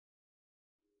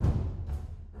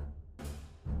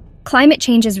Climate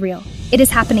change is real. It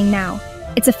is happening now.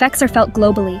 Its effects are felt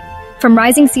globally. From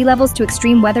rising sea levels to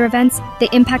extreme weather events, the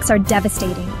impacts are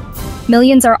devastating.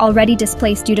 Millions are already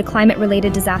displaced due to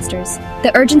climate-related disasters.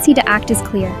 The urgency to act is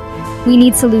clear. We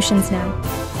need solutions now.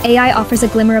 AI offers a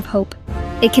glimmer of hope.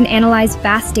 It can analyze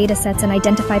vast data sets and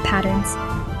identify patterns.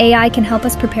 AI can help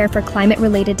us prepare for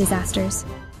climate-related disasters.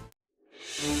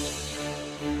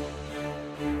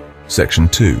 Section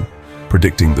 2.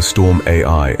 Predicting the storm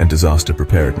AI and disaster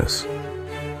preparedness.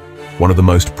 One of the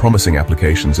most promising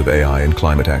applications of AI in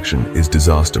climate action is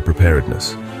disaster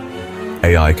preparedness.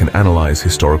 AI can analyze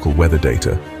historical weather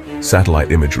data, satellite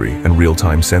imagery, and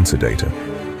real-time sensor data.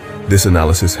 This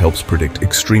analysis helps predict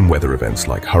extreme weather events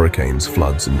like hurricanes,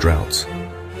 floods, and droughts.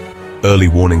 Early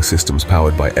warning systems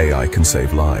powered by AI can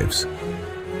save lives.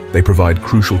 They provide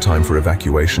crucial time for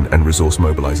evacuation and resource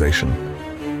mobilization.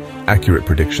 Accurate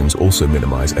predictions also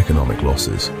minimize economic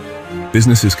losses.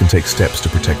 Businesses can take steps to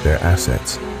protect their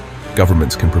assets.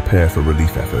 Governments can prepare for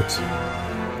relief efforts.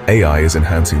 AI is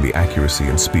enhancing the accuracy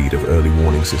and speed of early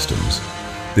warning systems.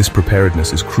 This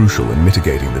preparedness is crucial in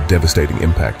mitigating the devastating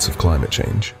impacts of climate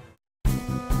change.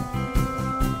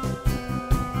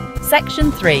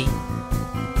 Section 3.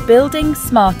 Building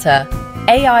smarter,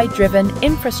 AI-driven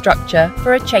infrastructure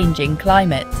for a changing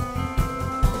climate.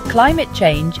 Climate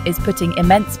change is putting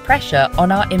immense pressure on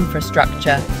our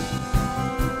infrastructure.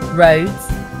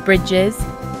 Roads, bridges,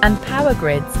 and power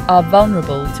grids are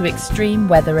vulnerable to extreme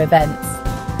weather events.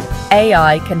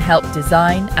 AI can help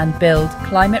design and build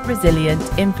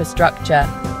climate-resilient infrastructure.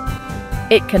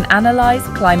 It can analyze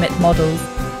climate models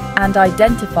and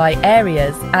identify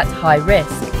areas at high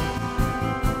risk.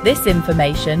 This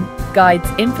information guides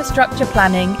infrastructure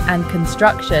planning and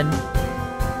construction.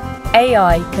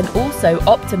 AI can also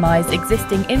optimize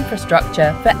existing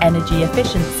infrastructure for energy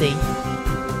efficiency.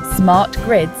 Smart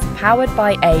grids powered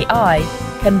by AI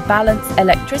can balance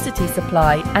electricity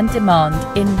supply and demand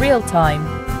in real time.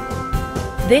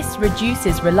 This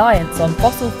reduces reliance on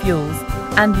fossil fuels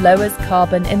and lowers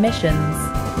carbon emissions.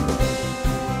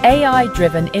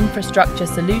 AI-driven infrastructure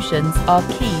solutions are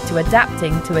key to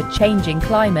adapting to a changing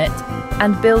climate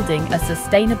and building a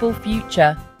sustainable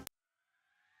future.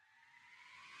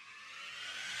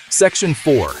 Section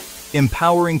 4.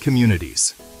 Empowering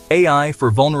communities. AI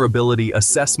for vulnerability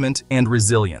assessment and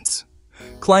resilience.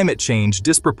 Climate change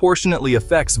disproportionately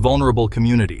affects vulnerable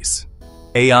communities.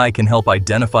 AI can help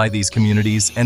identify these communities and